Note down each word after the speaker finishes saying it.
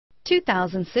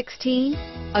2016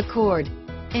 Accord.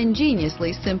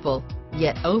 Ingeniously simple,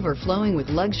 yet overflowing with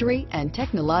luxury and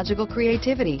technological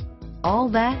creativity. All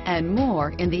that and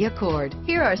more in the Accord.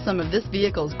 Here are some of this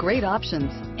vehicle's great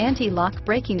options: anti-lock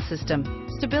braking system,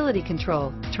 stability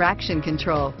control, traction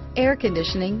control, air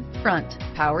conditioning, front,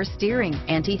 power steering,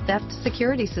 anti-theft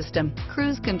security system,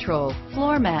 cruise control,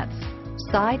 floor mats,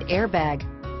 side airbag,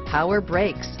 power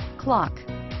brakes, clock,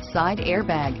 side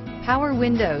airbag, power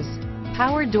windows,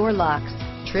 power door locks,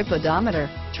 trip odometer,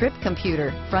 trip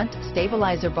computer, front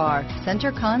stabilizer bar,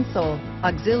 center console,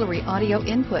 auxiliary audio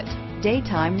input,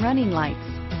 daytime running lights.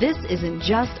 This isn't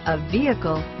just a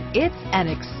vehicle, it's an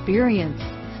experience.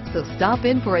 So stop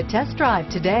in for a test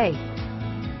drive today.